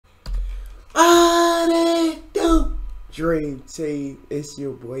Dream Team, it's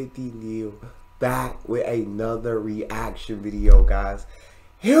your boy Neal, back with another reaction video, guys.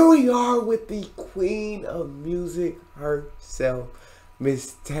 Here we are with the queen of music herself,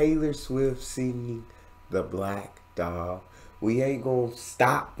 Miss Taylor Swift, singing The Black Dog. We ain't gonna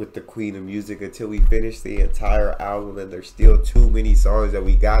stop with the queen of music until we finish the entire album, and there's still too many songs that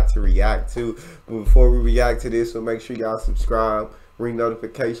we got to react to. But before we react to this, so make sure y'all subscribe, ring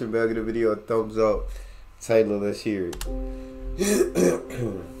notification bell, give the video a thumbs up. Taylor, let's hear it.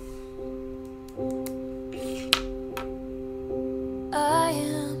 I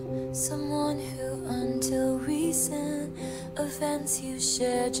am someone who until recent events you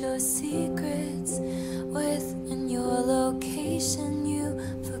shared your secrets with, and your location you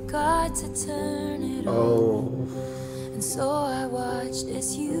forgot to turn it on. And so I watched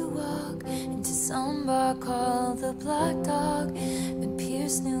as you walk into some bar called the Black Dog and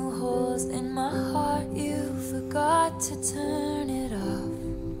pierced new holes in my heart. You forgot to turn it off,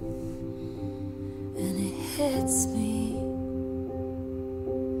 and it hits me.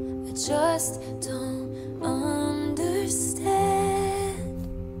 I just don't understand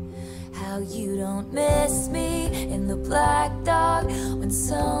how you don't miss me in the Black Dog when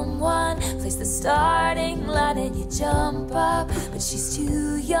someone plays the starting line and you jump up, but she's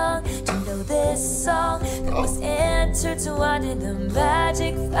too young to know this song that was intertwined in the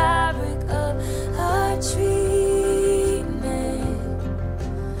magic fabric of our dreaming.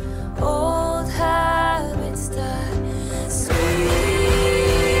 Old habits die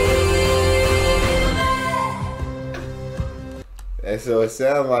And so it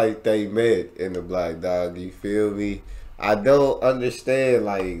sounds like they met in the Black Dog, you feel me? I don't understand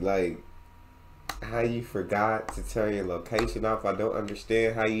like how you forgot to turn your location off. I don't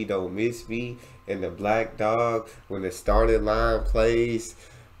understand how you don't miss me in the Black Dog when the starting line plays,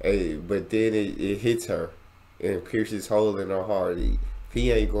 but then it hits her and pierces hole in her heart.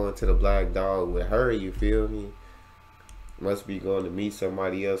 He ain't going to the Black Dog with her, you feel me? Must be going to meet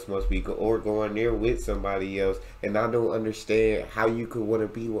somebody else, must be or going there with somebody else. And I don't understand how you could want to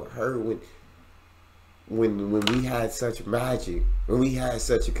be with her when we had such magic, when we had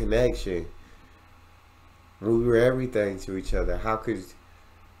such a connection, when we were everything to each other. How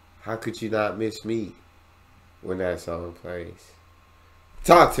could you not miss me when that song plays?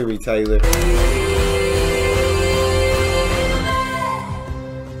 Talk to me, Taylor.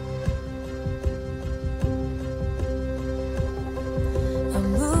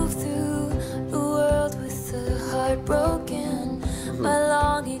 broken, my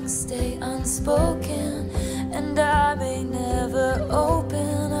longings stay unspoken, and I may never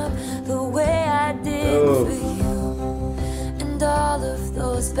open up the way I did for you. And all of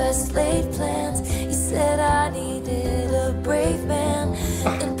those best laid plans, you said I needed a brave man,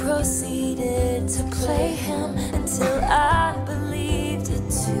 and proceeded to play him until I believed it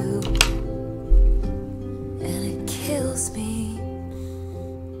too. And it kills me.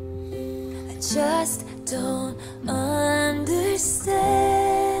 I just don't understand.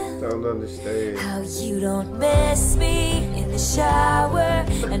 How you don't miss me in the shower,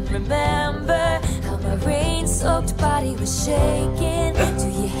 and remember how my rain-soaked body was shaking. Do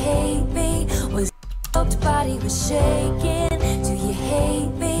you hate me? Was soaked body was shaking? Do you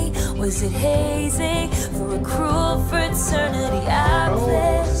hate me? Was it hazing for a cruel fraternity I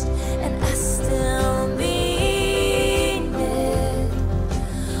pledged, and I still mean it?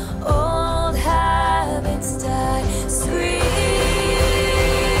 Old habits die screaming.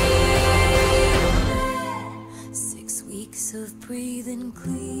 6 weeks of breathing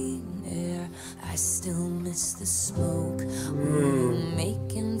clean air, I still miss the smoke. Were you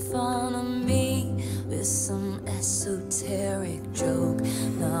making fun of me with some esoteric joke?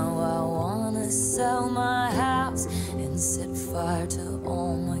 Now I wanna sell my house and set fire to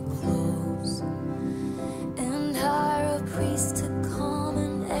all my clothes, and hire a priest to come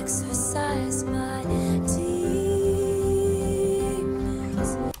and exorcise my demons.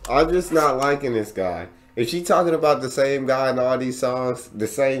 I'm just not liking this guy. If she talking about the same guy in all these songs, the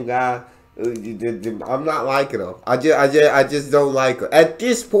same guy, I'm not liking him. I just don't like him. At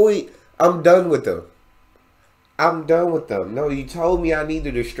this point, I'm done with him. I'm done with them. No, you told me I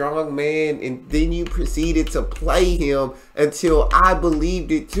needed a strong man, and then you proceeded to play him until I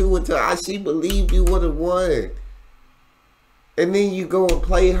believed it too, until she believed you would have won. And then you go and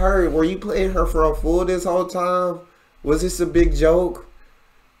play her. Were you playing her for a fool this whole time? Was this a big joke?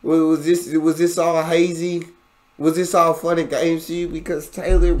 Was this all hazy? Was this all fun and games to you? Because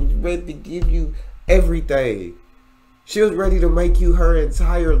Taylor was ready to give you everything. She was ready to make you her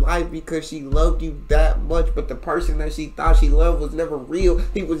entire life because she loved you that much. But the person that she thought she loved was never real.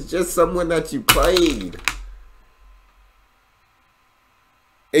 He was just someone that you played.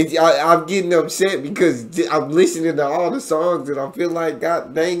 And I'm getting upset because I'm listening to all the songs and I feel like,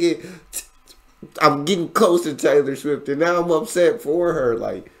 God dang it, I'm getting close to Taylor Swift and now I'm upset for her.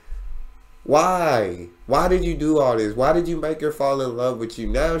 Like, why? Why did you do all this? Why did you make her fall in love with you?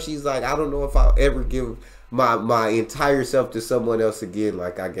 Now she's like, I don't know if I'll ever give my entire self to someone else again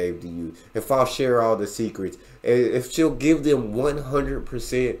like I gave to you. If I'll share all the secrets. If she'll give them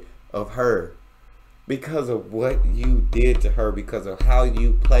 100% of her. Because of what you did to her, because of how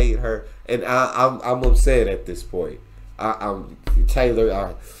you played her, and I'm upset at this point. I'm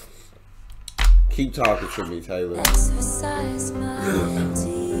Taylor. Keep talking to me, Taylor. Exercise my demons,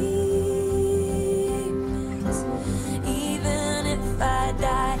 even if I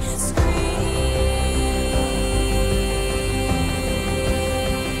die,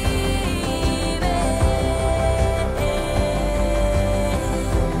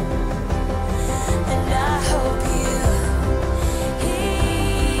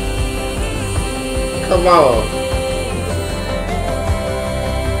 Come on.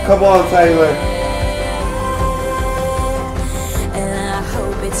 Come on, Taylor. And I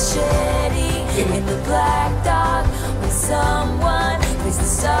hope it's shady in the black dog when someone plays the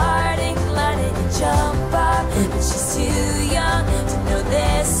starting line and you jump up. But she's too young to know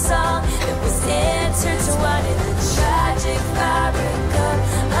this song. It was intertwined in the tragic fabric of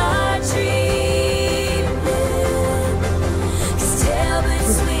our dreaming. 'Cause tail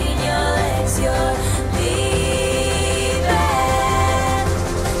between your legs, you're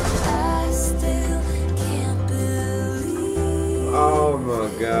oh my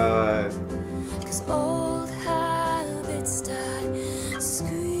God. 'Cause old habits die,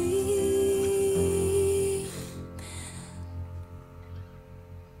 scream.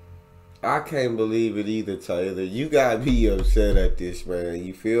 I can't believe it either, Taylor. You got me upset at this, man.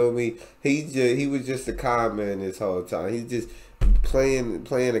 You feel me? He was just a con man this whole time. He's just playing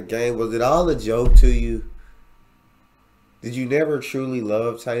a game. Was it all a joke to you? Did you never truly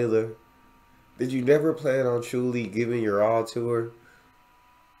love Taylor? Did you never plan on truly giving your all to her?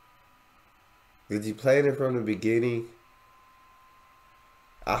 Did you plan it from the beginning?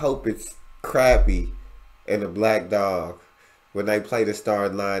 I hope it's crappy and a black dog when they play the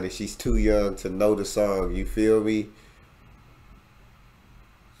starting line and she's too young to know the song. You feel me?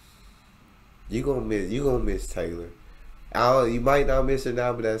 You gonna miss Taylor. You might not miss her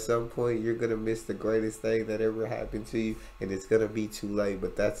now, but at some point you're gonna miss the greatest thing that ever happened to you, and it's gonna be too late.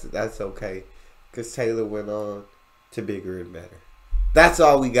 But that's okay. Because Taylor went on to bigger and better. That's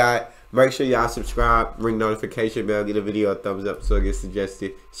all we got. Make sure y'all subscribe, ring notification bell, get a video a thumbs up so it gets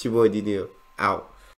suggested. It's your boy Neal, out.